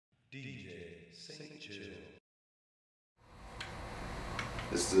DJ St. Chill.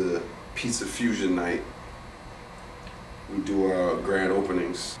 It's the Pizza Fusion night. We do our grand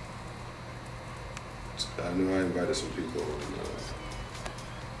openings. I know I invited some people, and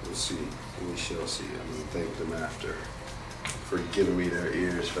we'll see. We shall see. I'm gonna thank them after for giving me their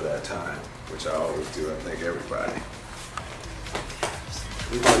ears for that time, which I always do. I thank everybody.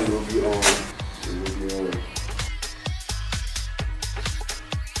 Everybody will be on. It will be on.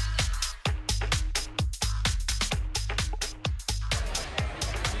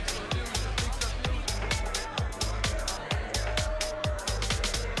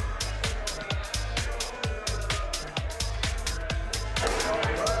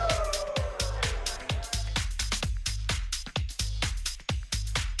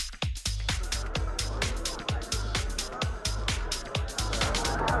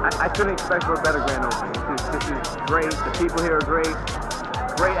 I couldn't expect for a better grand opening. This is great. The people here are great.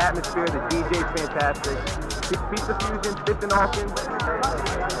 Great atmosphere. The DJ's fantastic. Pizza Fusion, 5th and Hawkins.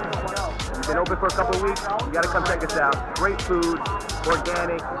 We've been open for a couple of weeks. You got to come check us out. Great food,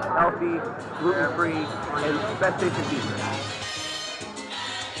 organic, healthy, gluten-free, and best tasting pizza.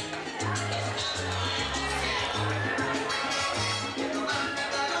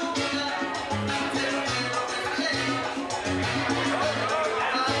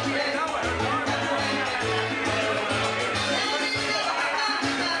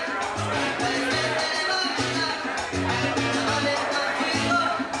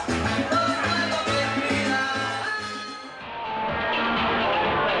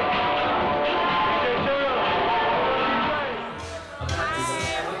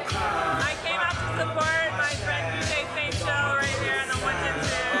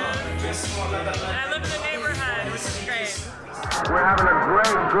 I live in the neighborhood, which is great. We're having a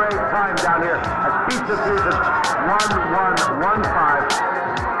great time down here at Pizza Fusion, 1115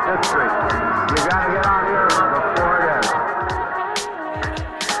 5th Street. You gotta get on here before it ends.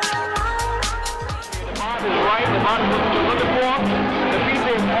 The vibe is right, the vibe is what you're looking for. The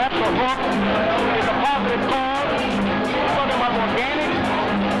pizza is off the hook. It's a positive call. We're talking about organic.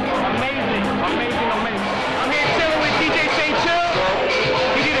 Amazing. I'm here chilling with DJ St. Chill.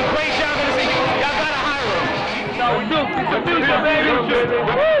 He did a great job in this. Y'all gotta hire him. No, we do. It's a future, baby.